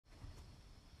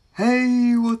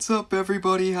Hey, what's up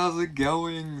everybody? How's it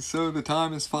going? So the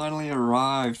time has finally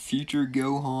arrived. Future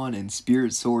Gohan and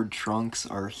Spirit Sword Trunks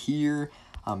are here.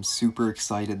 I'm super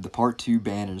excited. The Part 2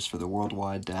 banners for the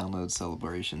worldwide download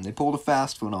celebration. They pulled a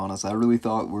fast one on us. I really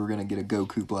thought we were going to get a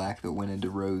Goku Black that went into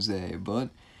Rose,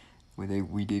 but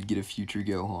we did get a Future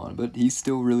Gohan. But he's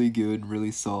still really good,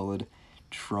 really solid.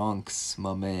 Trunks,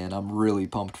 my man. I'm really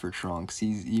pumped for Trunks.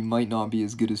 He might not be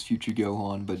as good as Future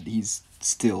Gohan, but he's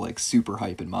still like super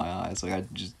hype in my eyes. Like I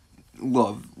just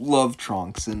love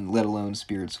Trunks, and let alone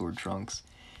Spirit Sword Trunks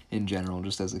in general,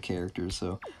 just as a character.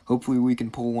 So hopefully we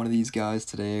can pull one of these guys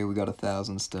today. We got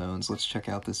 1,000 stones. Let's check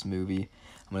out this movie.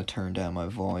 I'm gonna turn down my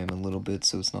volume a little bit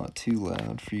so it's not too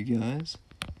loud for you guys.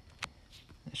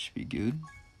 That should be good.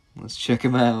 Let's check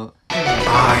him out.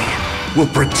 I will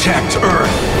protect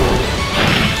Earth.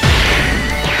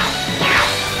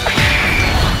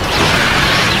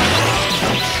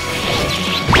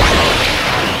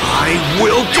 I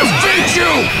will defeat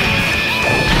you!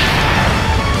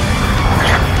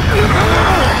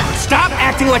 Stop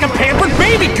acting like a pampered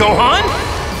baby, Gohan!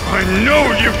 I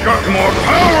know you've got more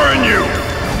power in you!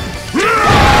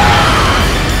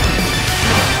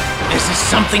 This is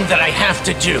something that I have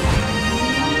to do.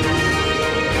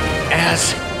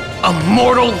 As a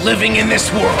mortal living in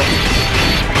this world.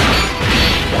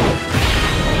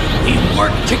 We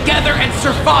work together and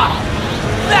survive.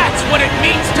 That's what it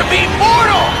means to be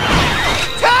mortal!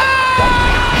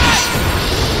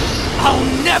 I'll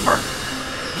never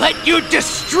let you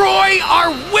destroy our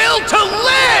will to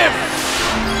live!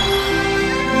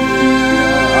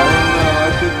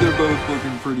 I think they're both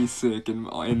looking pretty sick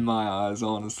in my eyes,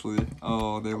 honestly.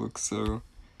 Oh, they look so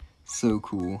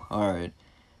cool. Alright,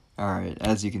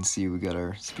 as you can see, we got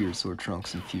our Spirit Sword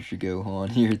Trunks and Future Gohan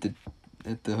here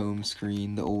at the home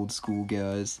screen, the old school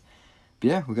guys. But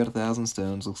yeah, we got 1,000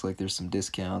 stones. Looks like there's some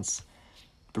discounts.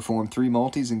 Perform 3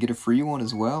 multis and get a free one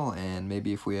as well. And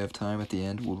maybe if we have time at the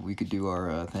end, we could do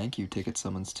our thank you ticket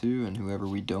summons too. And whoever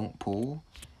we don't pull,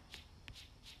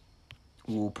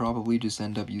 we'll probably just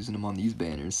end up using them on these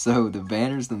banners. So the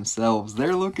banners themselves,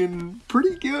 they're looking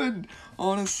pretty good,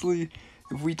 honestly.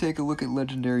 If we take a look at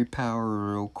Legendary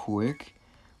Power real quick,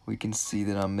 we can see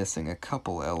that I'm missing a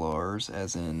couple LRs,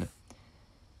 as in,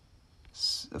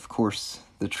 of course,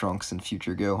 the Trunks and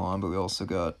Future Gohan, but we also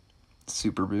got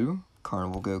Super Buu,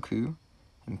 Carnival Goku,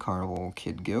 and Carnival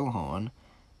Kid Gohan,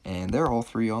 and they're all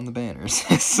 3 on the banners.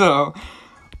 So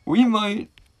we might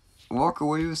walk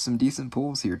away with some decent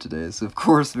pulls here today. So of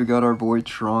course we got our boy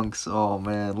Trunks. Oh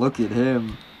man, look at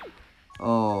him.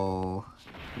 Oh,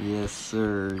 yes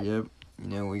sir, yep. You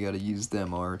know, we gotta use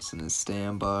them arts in his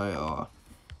standby. Oh,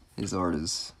 his art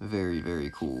is very,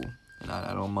 very cool. And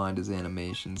I don't mind his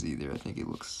animations either. I think it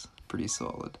looks pretty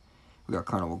solid. We got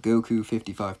Carnival Goku,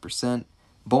 55%.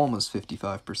 Bulma's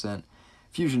 55%.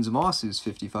 Fusion Zamasu's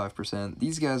 55%.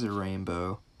 These guys are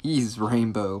Rainbow. He's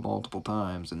Rainbow multiple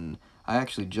times. And I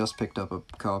actually just picked up a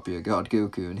copy of God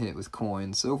Goku and hit it with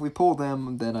coins. So if we pull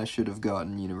them, then I should have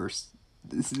gotten Universe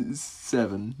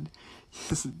 7.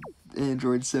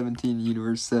 Android 17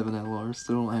 Universe 7 LR.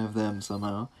 Still don't have them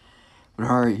somehow. But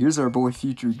alright, here's our boy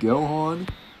Future Gohan.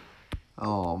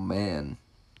 Oh man.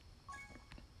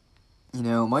 You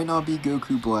know, it might not be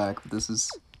Goku Black, but this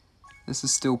is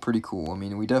still pretty cool. I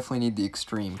mean, we definitely need the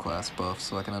extreme class buff,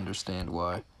 so I can understand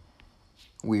why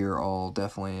we are all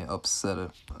definitely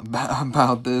upset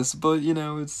about this. But you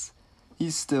know,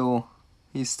 he's still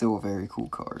a very cool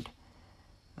card.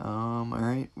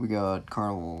 Alright, we got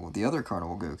the other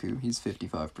Carnival Goku. He's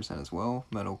 55% as well.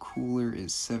 Metal Cooler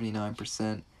is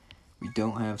 79%. We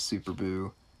don't have Super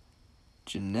Buu.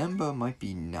 Janemba might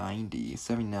be 90,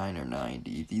 79 or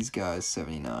 90. These guys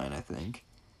 79, I think.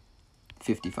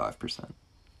 55%.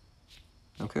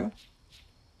 Okay.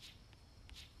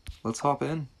 Let's hop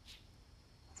in.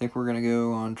 I think we're gonna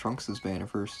go on Trunks' banner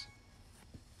first.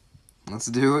 Let's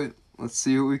do it. Let's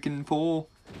see what we can pull.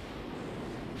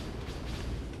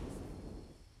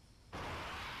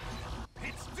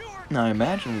 Now I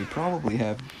imagine we probably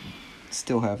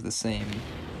still have the same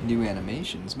new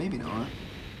animations. Maybe not.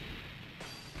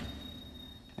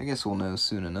 I guess we'll know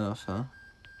soon enough, huh?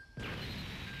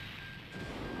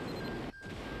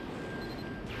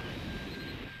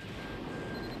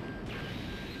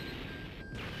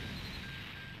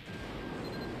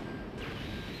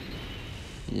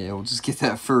 Yeah, we'll just get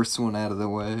that first one out of the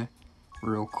way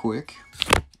real quick.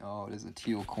 Oh, it is a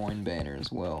teal coin banner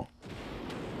as well.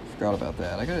 Forgot about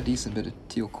that. I got a decent bit of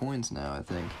teal coins now, I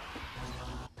think.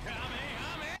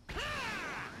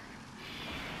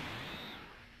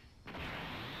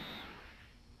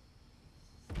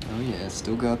 Oh yeah,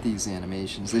 still got these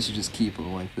animations. They should just keep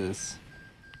them like this.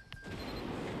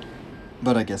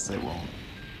 But I guess they won't.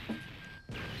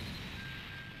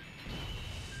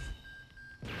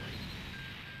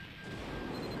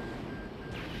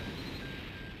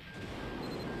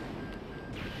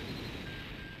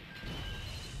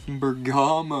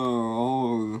 Bergamo!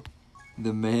 Oh,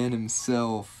 the man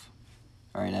himself.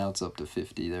 Alright, now it's up to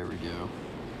 50. There we go.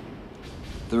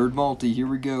 Third multi, here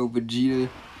we go. Vegeta,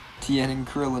 Tien, and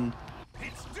Krillin.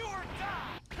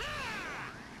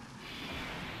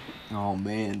 Oh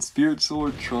man, Spirit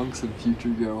Sword, Trunks, and Future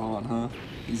Gohan, huh?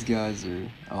 These guys are...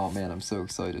 Oh man, I'm so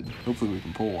excited. Hopefully we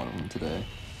can pull one of them today.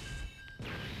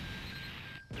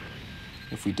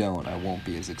 If we don't, I won't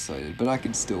be as excited, but I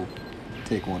can still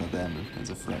take one of them as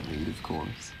a friend lead, of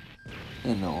course.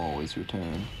 And they'll always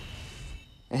return.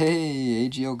 Hey,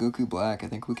 AGL Goku Black, I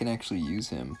think we can actually use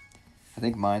him. I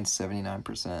think mine's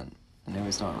 79%. I know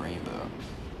it's not Rainbow.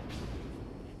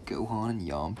 Gohan and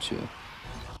Yamcha.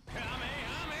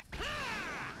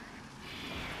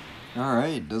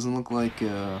 Alright, doesn't look like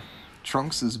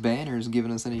Trunks' banner is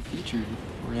giving us any featured.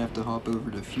 We're gonna have to hop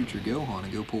over to Future Gohan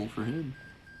and go pull for him.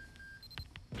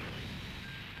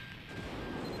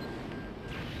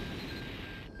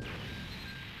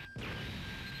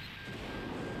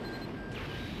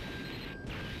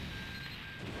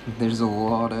 There's a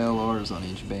lot of LRs on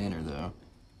each banner, though.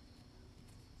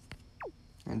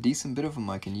 A decent bit of them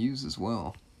I can use as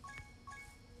well.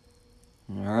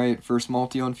 Alright, first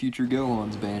multi on Future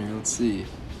Gohan's banner, let's see.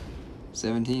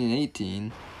 17 and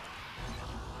 18.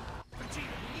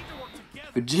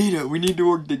 Vegeta, we need to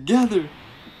work together!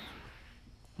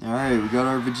 Alright, we got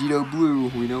our Vegito Blue.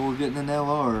 We know we're getting an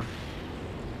LR.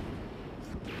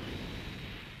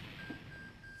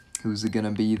 Who's it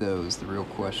gonna be, though, is the real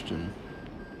question.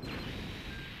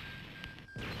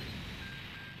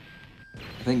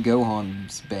 I think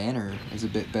Gohan's banner is a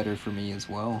bit better for me as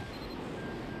well.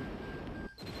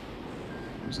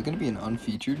 Is it gonna be an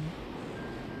unfeatured?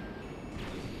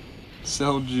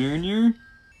 Cell Jr.?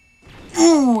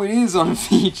 Ooh, it is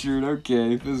unfeatured!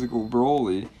 Okay, Physical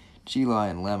Broly. Chi-Lai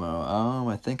and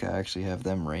Lemo. I think I actually have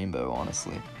them Rainbow,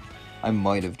 honestly. I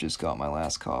might have just got my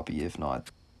last copy, if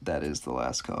not, that is the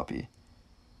last copy.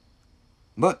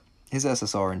 But his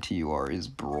SSR and TUR is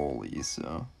Broly,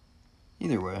 so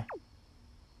either way.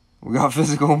 We got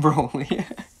Physical Broly.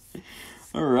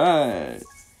 Alright.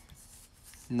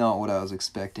 Not what I was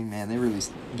expecting, man. They really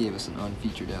gave us an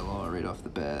unfeatured LR right off the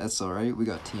bat. That's alright. We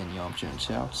got Tien, Yamcha, and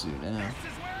Chaozu now.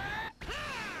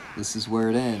 This is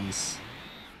where it ends.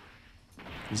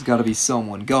 There's gotta be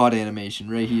someone. God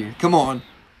animation right here. Come on.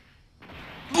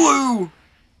 Blue!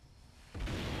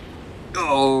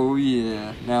 Oh,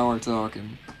 yeah. Now we're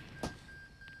talking.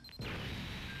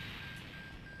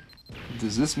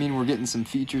 Does this mean we're getting some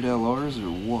featured LRs or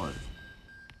what?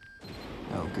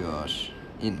 Oh gosh.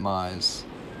 Int Mize.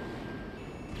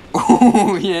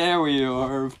 Oh yeah, we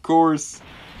are, of course.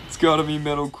 It's gotta be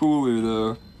Metal Cooler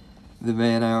though. The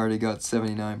man, I already got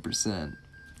 79%.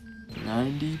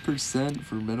 90%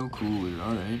 for Metal Cooler.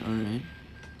 Alright, alright.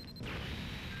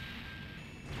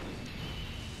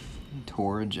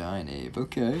 Tora Giant Ape.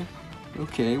 Okay.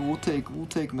 Okay, we'll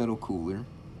take Metal Cooler.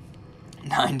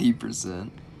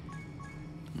 90%.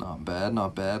 Not bad,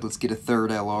 not bad. Let's get a third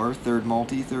LR, third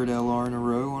multi, third LR in a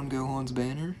row on Gohan's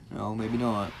banner. Oh, maybe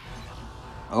not.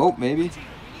 Oh, maybe.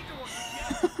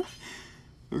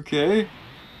 Okay.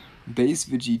 Base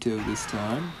Vegito this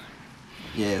time.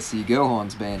 Yeah, see,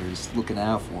 Gohan's banner's looking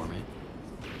out for me.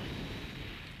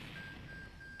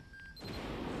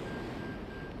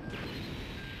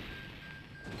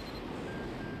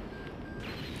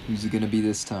 Who's it gonna be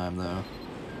this time, though?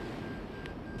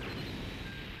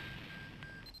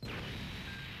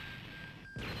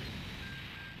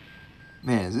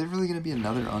 Man, is it really gonna be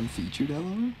another unfeatured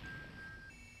LR?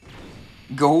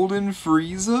 Golden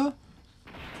Frieza?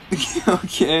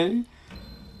 Okay.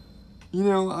 You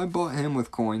know, I bought him with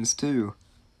coins too.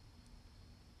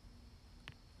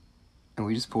 And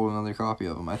we just pulled another copy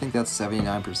of him. I think that's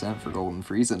 79% for Golden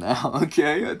Frieza now.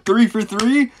 Okay, 3 for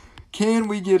 3? Can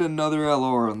we get another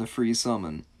LR on the free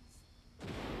summon?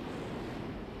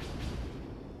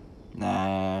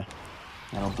 Nah,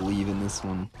 I don't believe in this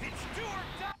one.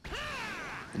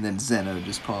 And then Zeno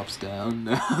just pops down.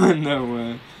 No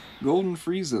way. Golden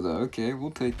Frieza though, okay,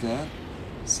 we'll take that.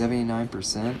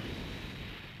 79%.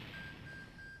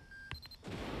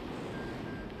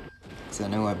 Because I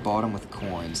know I bought him with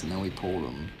coins, and then we pulled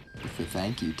him with the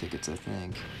thank you tickets, I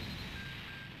think.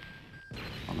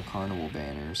 On the Carnival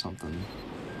banner or something.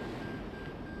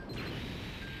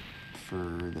 For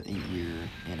the 8-year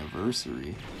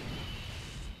anniversary.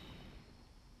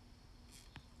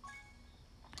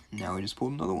 Now we just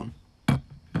pulled another one.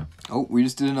 Oh, we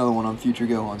just did another one on Future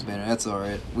Gohan's banner. That's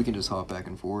alright. We can just hop back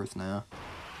and forth now.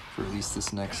 For at least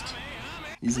these next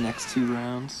 2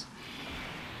 rounds.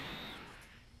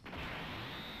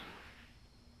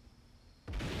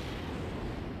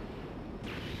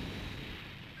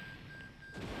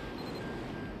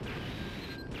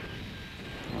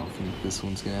 I don't think this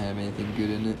one's gonna have anything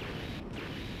good in it.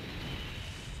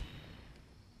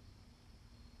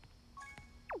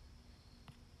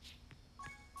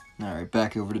 Alright,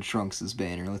 back over to Trunks'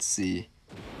 banner. Let's see.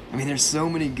 I mean, there's so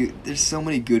many good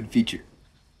featured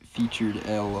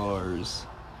LRs.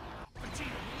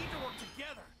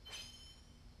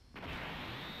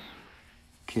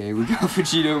 Okay, we got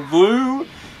Vegito Blue.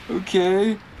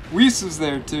 Okay. Whis was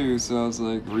there too, so I was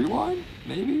like, rewind?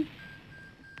 Maybe?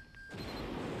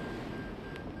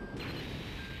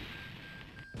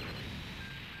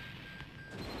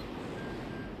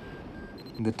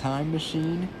 The time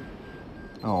machine?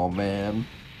 Oh man.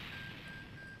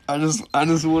 I just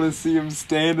want to see him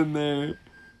standing there.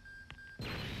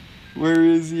 Where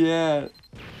is he at?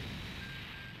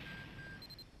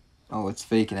 Oh, it's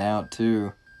faking out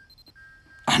too.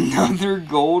 Another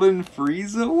golden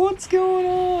Frieza? What's going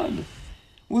on?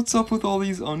 What's up with all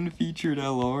these unfeatured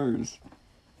LRs?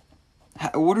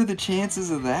 What are the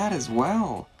chances of that as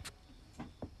well?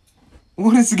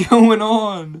 What is going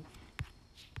on?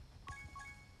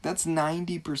 That's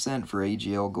 90% for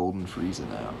AGL Golden Frieza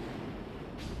now.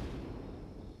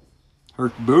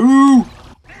 Herc Boo!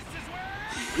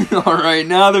 Alright,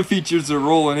 now the features are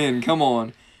rolling in. Come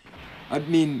on. I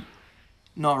mean,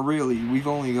 not really. We've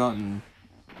only gotten...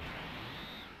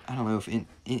 I don't know if in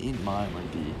mine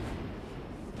might be.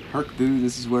 Herc Boo,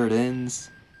 this is where it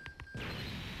ends.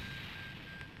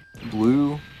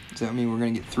 Blue. Does that mean we're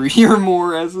gonna get 3 or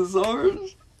more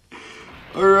SSRs?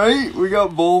 Alright, we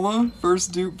got Bulma.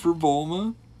 First dupe for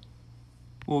Bulma.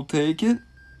 We'll take it.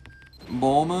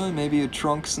 Bulma, maybe a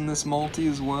Trunks in this multi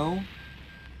as well.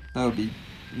 That would be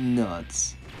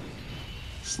nuts.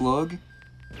 Slug.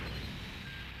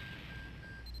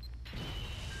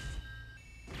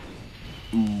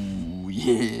 Ooh,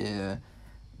 yeah.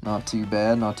 Not too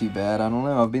bad, not too bad. I don't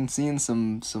know. I've been seeing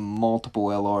some multiple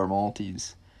LR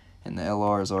multis. And the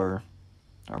LRs are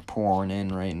pouring in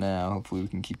right now. Hopefully we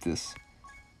can keep this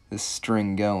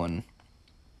string going.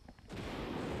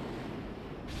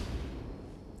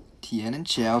 Tien and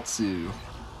Chaozu.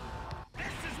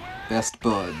 Best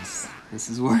buds. This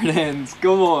is where it ends.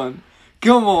 Come on.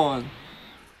 Come on.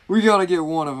 We gotta get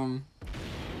one of them.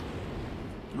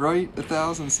 Right?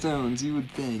 1,000 stones, you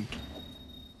would think.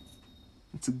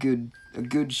 It's a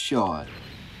good shot.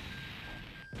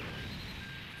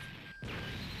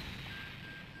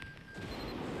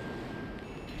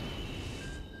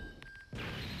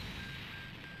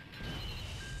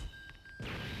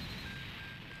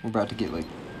 We're about to get like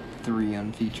 3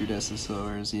 unfeatured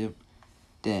SSRs, yep.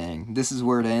 Dang, this is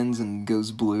where it ends and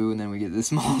goes blue and then we get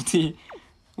this multi.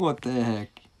 What the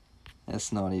heck?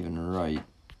 That's not even right.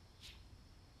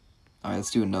 Alright,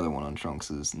 let's do another one on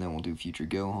Trunks's and then we'll do future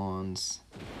Gohans.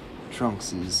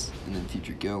 Trunks's and then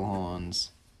future Gohans.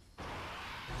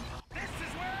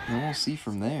 And we'll see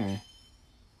from there.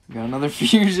 We got another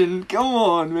fusion. Come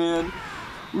on, man.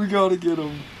 We gotta get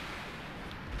him.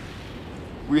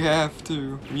 We have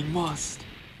to. We must.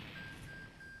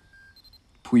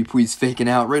 Pui Pui's faking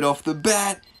out right off the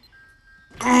bat.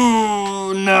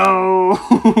 Oh,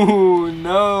 no.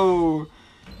 No.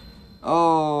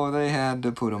 Oh, they had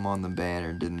to put him on the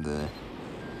banner, didn't they?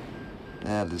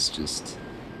 That is just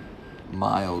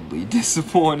mildly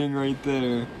disappointing right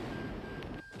there.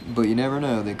 But you never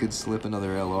know. They could slip another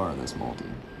LR in this multi.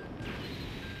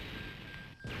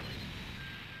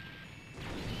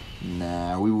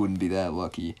 Nah, we wouldn't be that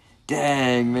lucky.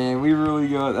 Dang, man, we really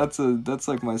got... That's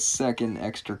like my second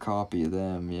extra copy of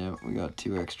them. Yeah, we got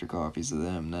 2 extra copies of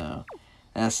them now.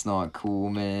 That's not cool,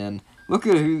 man. Look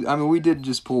at who... I mean, we did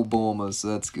just pull Bulma, so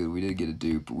that's good. We did get a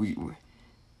dupe. But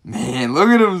man, look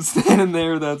at him standing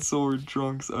there with that sword,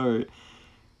 Trunks. Alright.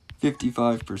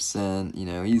 55%. You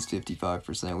know, he's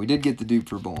 55%. We did get the dupe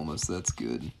for Bulma, so that's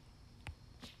good.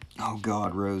 Oh,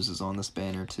 God, Rose is on this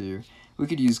banner, too. We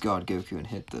could use God Goku and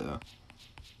hit, though.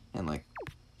 And, like,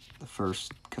 the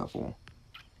first couple.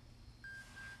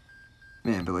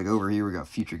 Man, but, like, over here we got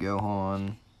Future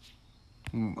Gohan.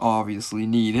 We obviously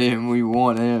need him. We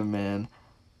want him, man.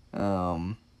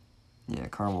 Yeah,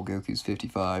 Carnival Goku's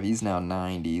 55. He's now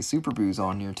 90. Super Boo's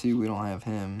on here, too. We don't have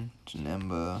him.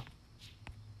 Janemba.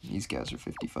 These guys are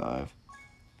 55.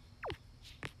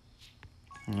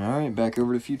 Alright, back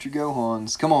over to Future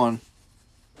Gohans. Come on.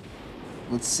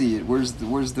 Let's see it. Where's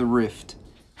the rift?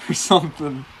 Or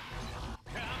something.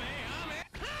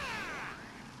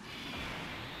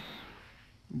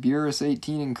 Beerus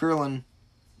 18 and Krillin.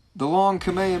 The long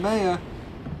Kamehameha.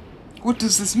 What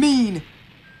does this mean?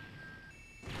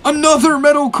 Another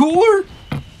metal cooler?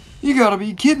 You gotta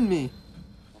be kidding me.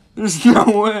 There's no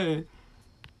way.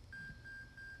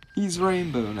 He's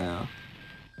Rainbow now.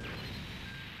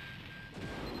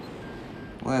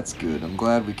 Well, that's good. I'm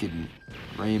glad we could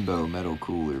Rainbow metal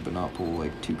cooler, but not pull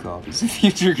like 2 copies of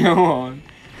Future Gohan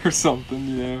or something,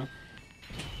 you know.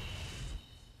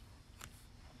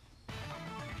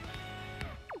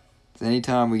 So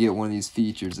anytime we get one of these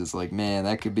features, it's like, man,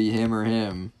 that could be him or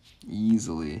him.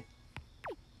 Easily.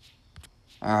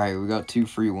 Alright, we got 2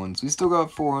 free ones. We still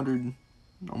got 400,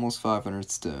 almost 500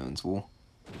 stones. We'll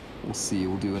see.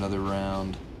 We'll do another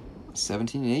round.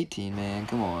 17 and 18, man.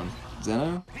 Come on.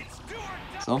 Zeno?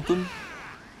 Something?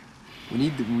 We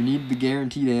need the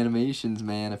guaranteed animations,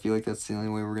 man. I feel like that's the only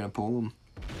way we're gonna pull them.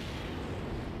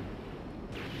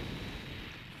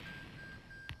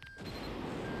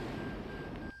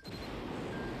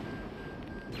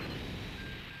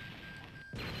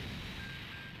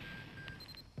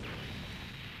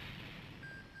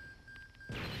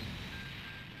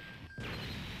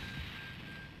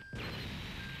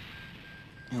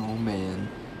 Oh, man.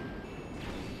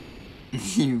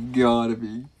 You've gotta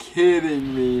be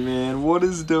kidding me, man. What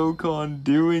is Dokkan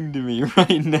doing to me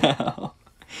right now?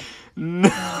 No.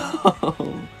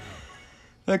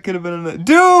 That could have been enough.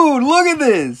 Dude, look at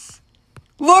this.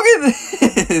 Look at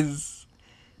this.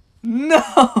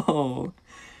 No.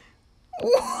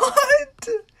 What?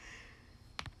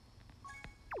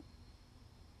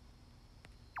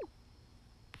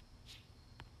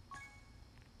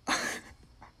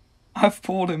 I've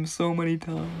pulled him so many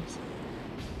times.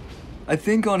 I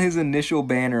think on his initial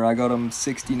banner, I got him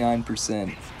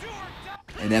 69%.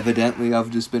 And evidently,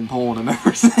 I've just been pulling him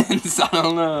ever since. I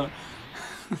don't know.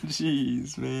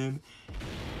 Jeez, man.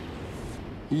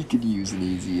 He could use an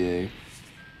easy A.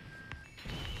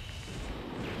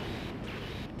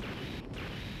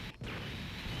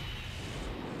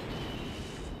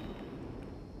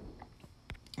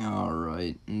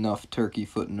 Alright, enough turkey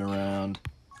footing around.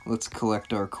 Let's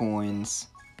collect our coins.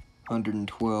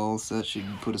 112, so that should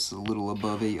put us a little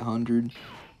above 800.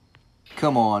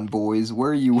 Come on, boys,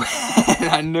 where are you at?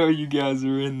 I know you guys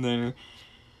are in there.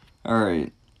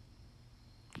 Alright.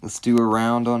 Let's do a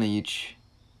round on each.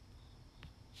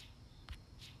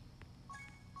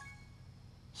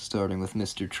 Starting with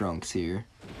Mr. Trunks here.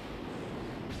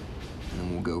 And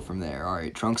then we'll go from there.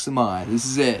 Alright, Trunks am I. This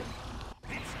is it.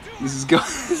 This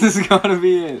is gotta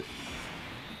be it.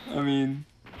 I mean,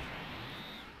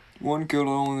 one could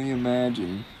only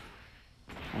imagine,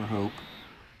 or hope.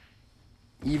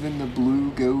 Even the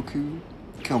blue Goku?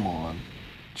 Come on.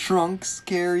 Trunks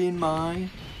carrying my...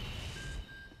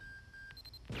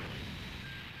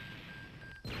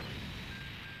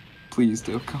 Please,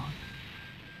 Dokkan.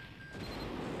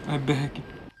 I beg.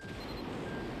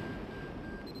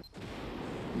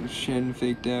 Shen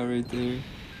faked out right there.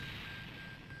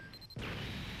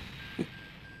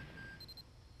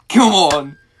 Come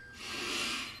on!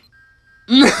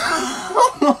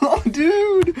 No,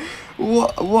 dude!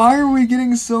 Why are we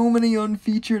getting so many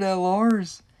unfeatured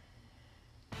LRs?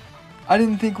 I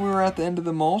didn't think we were at the end of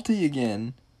the multi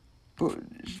again. But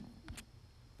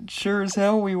sure as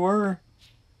hell we were.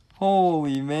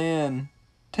 Holy man.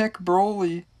 Tech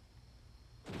Broly.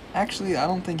 Actually, I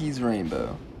don't think he's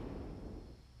Rainbow.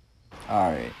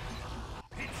 Alright.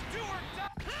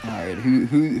 Alright,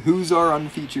 who's our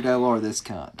unfeatured LR this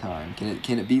time?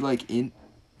 Can it be like Int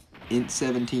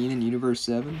 17 and Universe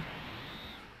 7?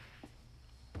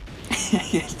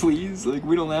 Yes, please. Like,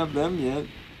 we don't have them yet.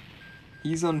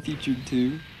 He's unfeatured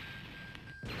too.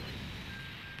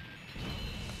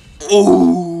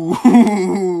 Oh!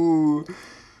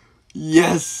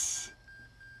 Yes!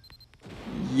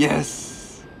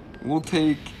 Yes! We'll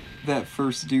take that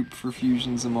first dupe for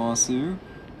Fusion Zamasu.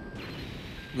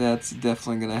 That's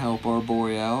definitely gonna help our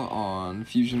boy out on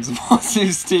Fusion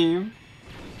Zamasu's team.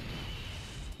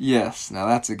 Yes, now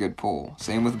that's a good pull.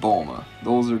 Same with Bulma.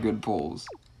 Those are good pulls.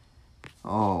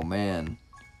 Oh, man.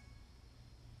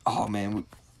 Oh, man.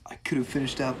 I could have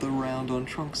finished out the round on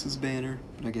Trunks' banner,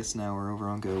 but I guess now we're over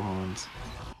on Gohan's.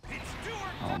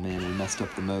 Oh, man, we messed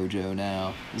up the mojo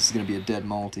now. This is gonna be a dead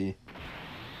multi.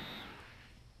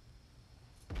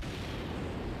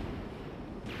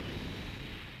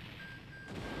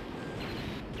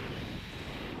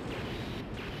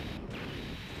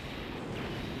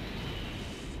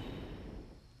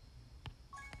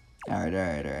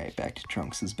 Alright, back to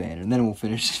Trunks' banner, and then we'll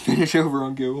finish over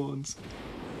on Gohan's.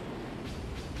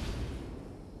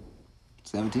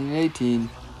 17 and 18.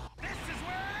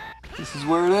 This is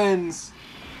where it ends.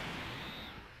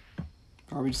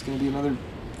 Probably just gonna be another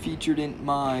featured in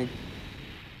my...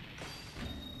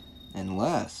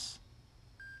 Unless...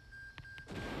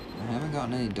 I haven't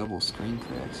gotten any double screen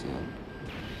cracks yet.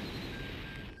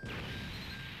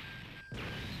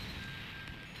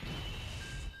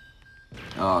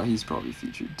 Oh, he's probably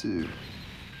featured too.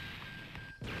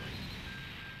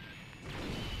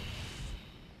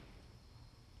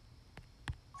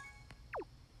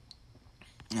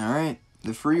 Alright,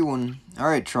 the free one.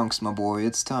 Alright, Trunks, my boy,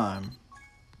 it's time.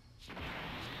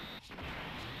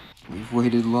 We've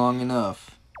waited long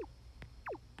enough.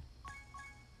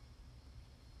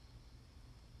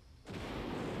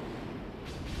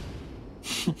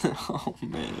 Oh,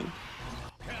 man.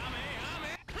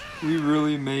 We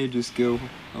really may just go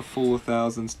a full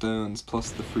 1,000 stones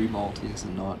plus the free Maltese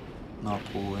and not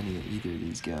pull either of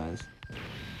these guys.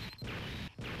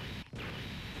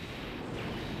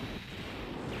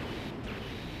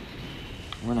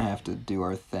 We're gonna have to do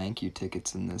our thank you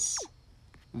tickets in this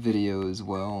video as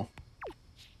well,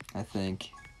 I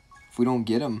think. If we don't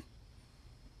get them.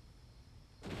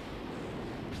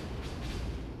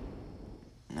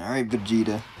 Alright,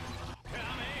 Vegeta.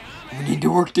 We need to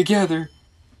work together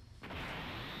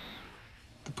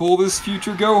to pull this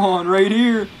future Gohan right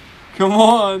here. Come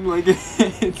on, like,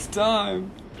 it's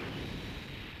time.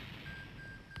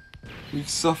 We've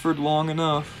suffered long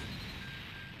enough.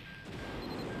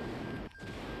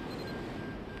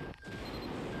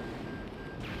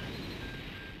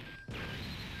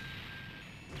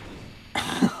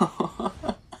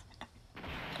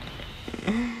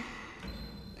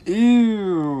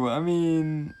 Ew, I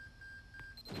mean...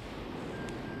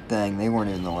 Dang, they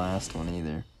weren't in the last one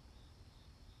either.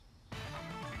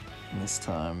 This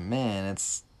time, man,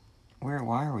 it's...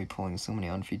 Why are we pulling so many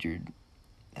unfeatured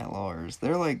LRs?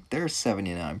 They're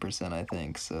 79%, I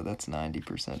think, so that's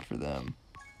 90% for them.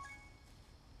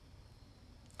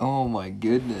 Oh my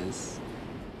goodness.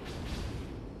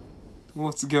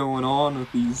 What's going on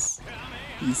with these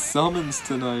summons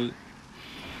tonight?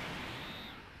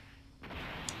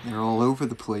 They're all over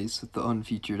the place with the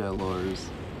unfeatured LRs.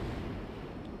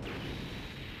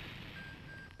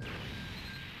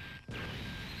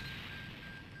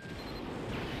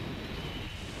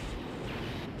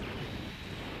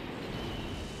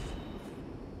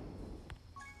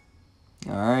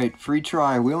 Alright, free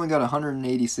try. We only got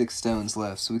 186 stones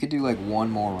left, so we could do like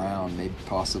one more round, maybe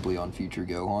possibly on future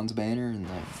Gohan's banner, and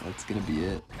that's gonna be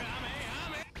it.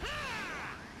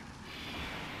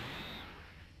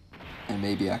 And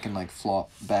maybe I can like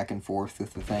flop back and forth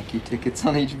with the thank you tickets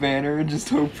on each banner and just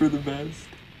hope for the best.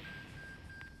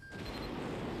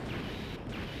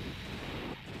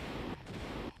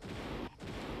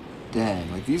 Dang,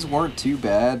 like these weren't too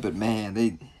bad, but man,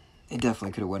 they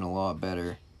definitely could have went a lot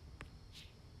better.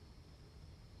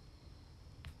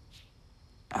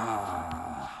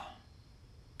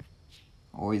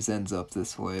 Always ends up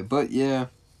this way, but yeah.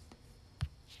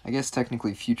 I guess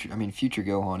technically future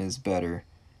Gohan is better.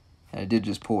 And I did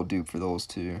just pull a dupe for those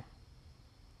two.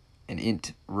 And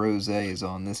Int Rose is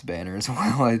on this banner as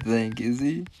well, I think. Is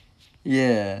he?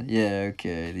 Yeah,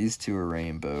 okay. These two are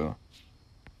rainbow.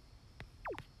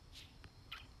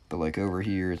 But like over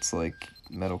here, it's like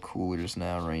Metal Cooler's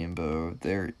now rainbow.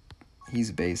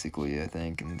 He's basically, I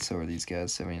think, and so are these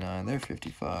guys, 79. They're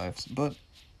 55s, but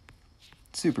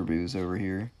Super Boo's over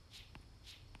here.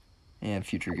 And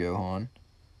future Gohan.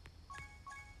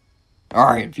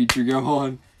 Alright, future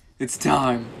Gohan. It's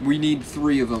time. We need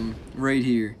 3 of them right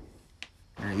here.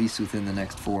 Or at least within the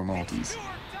next 4 multis.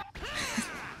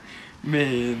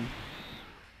 Man.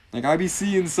 Like, I be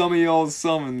seeing some of y'all's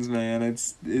summons, man.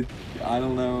 I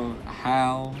don't know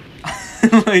how.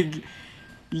 Like,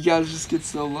 you guys just get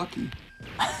so lucky.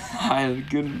 It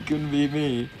couldn't be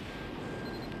me.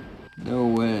 No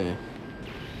way.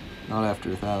 Not after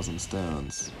 1,000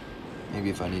 stones. Maybe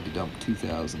if I need to dump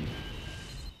 2,000.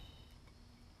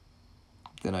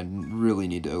 Then I really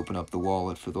need to open up the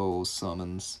wallet for those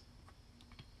summons.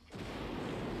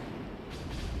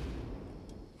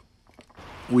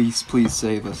 Whis, please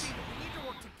save us.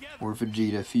 Or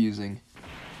Vegeta fusing.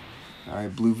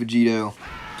 Alright, Blue Vegito.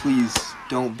 Please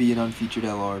don't be an unfeatured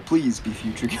LR. Please be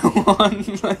future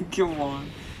Gohan. Like, come on.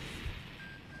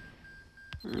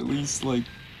 Or at least, like,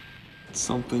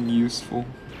 something useful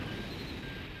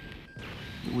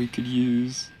that we could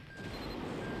use.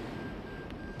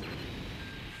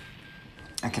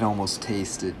 I can almost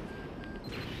taste it.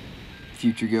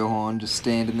 Future Gohan just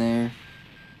standing there.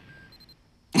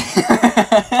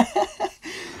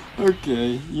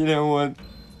 Okay, you know what?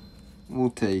 We'll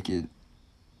take it.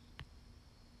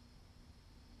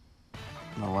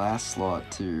 And the last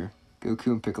slot too. Goku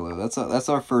and Piccolo. That's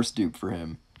our first dupe for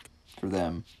him. For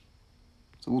them.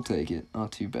 So we'll take it.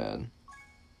 Not too bad.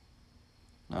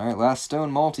 Alright, last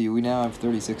stone multi. We now have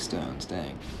 36 stones.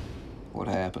 Dang. What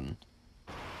happened?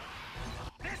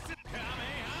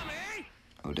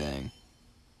 Oh, dang.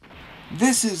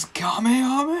 This is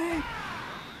Kamehame!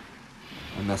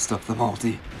 I messed up the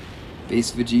multi.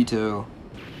 Base Vegito.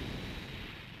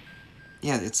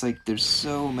 Yeah, it's like there's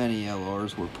so many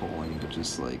LRs we're pulling, but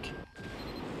just like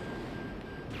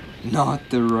not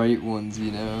the right ones,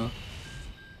 you know?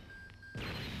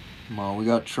 Come on, we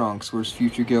got Trunks. Where's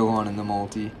future Gohan in the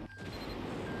multi?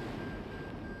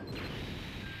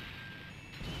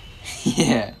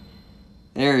 Yeah.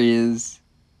 There he is.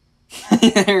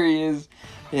 There he is.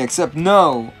 Yeah, except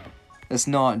no! That's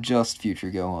not just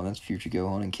future Gohan. That's future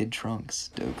Gohan and Kid Trunks.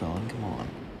 Dokkan, come on.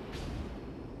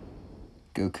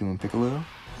 Goku and Piccolo.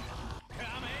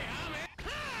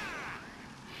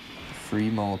 Free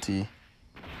multi.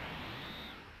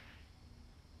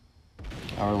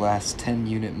 Our last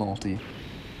 10-unit multi.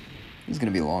 This is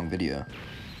gonna be a long video.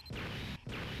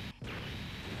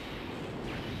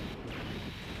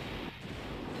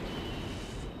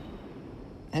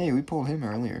 Hey, we pulled him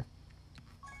earlier.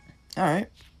 Alright.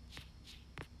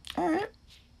 Alright.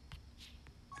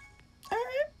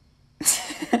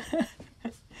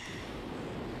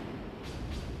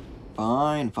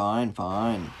 Alright.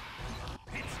 Fine.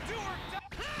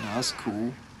 No, that's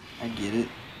cool. I get it.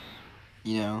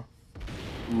 You know,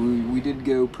 we did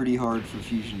go pretty hard for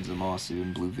Fusion Zamasu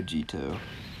and Blue Vegito.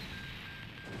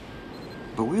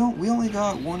 But we only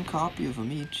got one copy of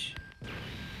them each.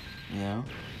 You know?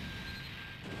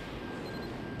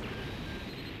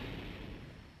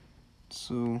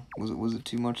 So, was it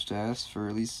too much to ask for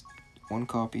at least one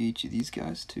copy each of these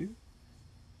guys too?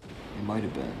 It might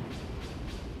have been.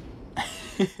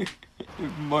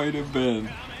 It might have been.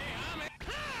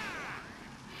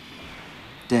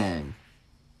 Dang.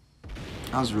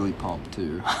 I was really pumped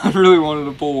too. I really wanted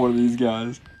to pull one of these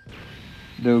guys.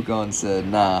 Dokkan said,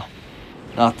 nah,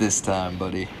 not this time,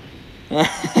 buddy.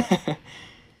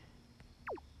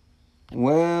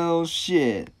 Well,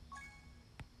 shit.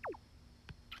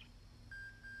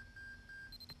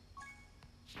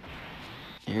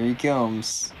 Here he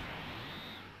comes.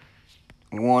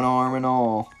 One arm and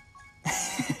all.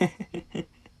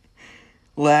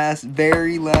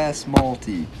 Very last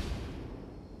multi.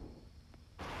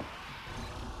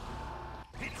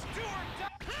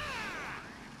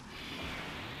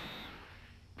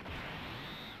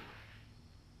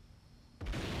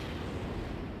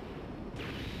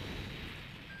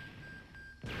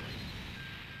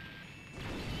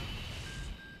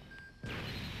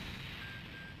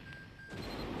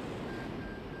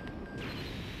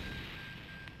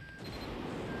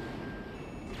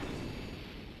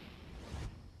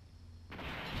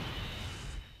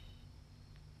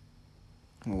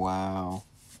 Wow.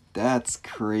 That's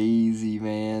crazy,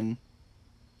 man.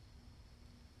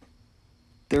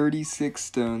 36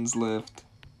 stones left.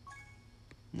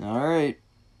 Alright.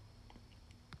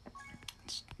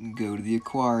 Let's go to the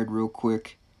acquired real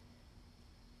quick.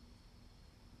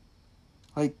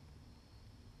 Like,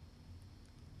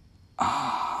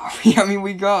 I mean,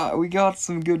 we got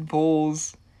some good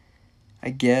pulls,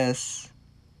 I guess.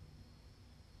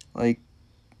 Like,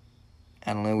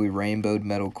 I don't know, we rainbowed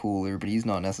Metal Cooler, but he's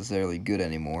not necessarily good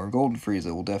anymore. Golden Frieza,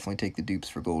 we'll definitely take the dupes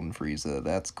for Golden Frieza.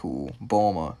 That's cool.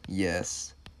 Bulma,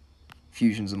 yes.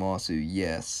 Fusion Zamasu,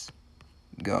 yes.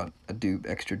 Got a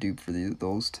extra dupe for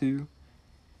those two.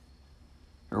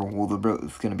 Or, well, they're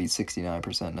both going to be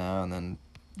 69% now, and then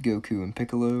Goku and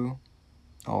Piccolo,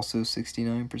 also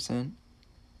 69%.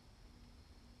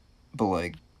 But,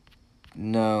 like,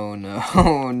 no,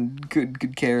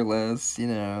 could care less, you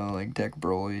know, like Tech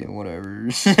Broly and whatever.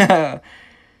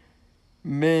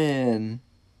 Man.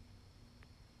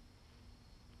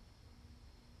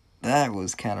 That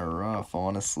was kind of rough,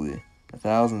 honestly.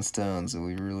 1,000 stones, and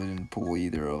we really didn't pull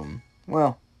either of them.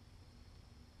 Well,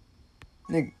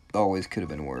 it always could have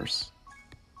been worse.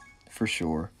 For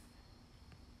sure.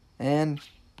 And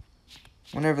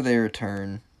whenever they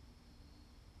return,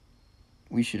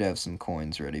 we should have some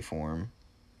coins ready for him.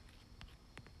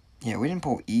 Yeah, we didn't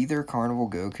pull either Carnival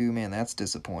Goku. Man, that's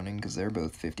disappointing because they're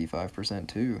both 55%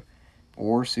 too.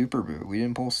 Or Super Buu. We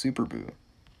didn't pull Super Buu.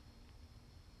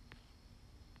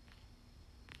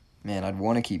 Man, I'd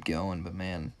want to keep going, but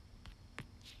man,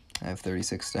 I have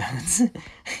 36 stones.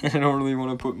 I don't really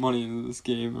want to put money into this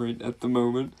game right at the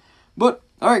moment. But,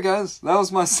 alright guys, that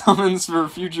was my summons for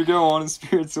Future Gohan and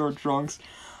Spirit Sword Trunks.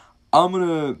 I'm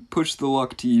gonna push the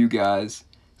luck to you guys.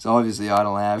 So obviously I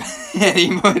don't have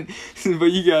any, but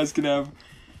you guys can have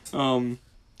all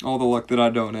the luck that I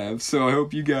don't have. So I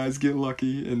hope you guys get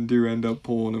lucky and do end up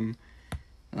pulling them.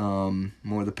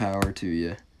 more the power to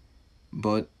you.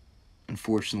 But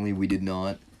unfortunately, we did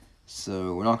not.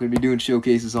 So we're not going to be doing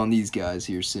showcases on these guys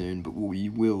here soon, but we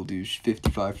will do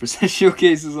 55%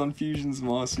 showcases on Fusion's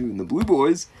Masu and the Blue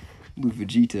Boys, Blue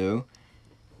Vegito.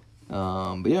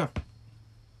 But yeah,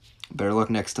 better luck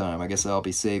next time. I guess I'll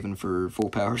be saving for full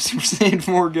power Super Saiyan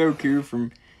 4 Goku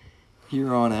from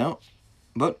here on out.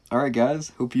 But, alright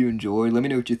guys, hope you enjoyed. Let me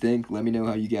know what you think. Let me know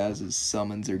how you guys'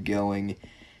 summons are going.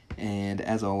 And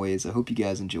as always, I hope you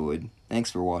guys enjoyed.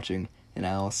 Thanks for watching, and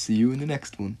I'll see you in the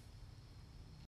next one.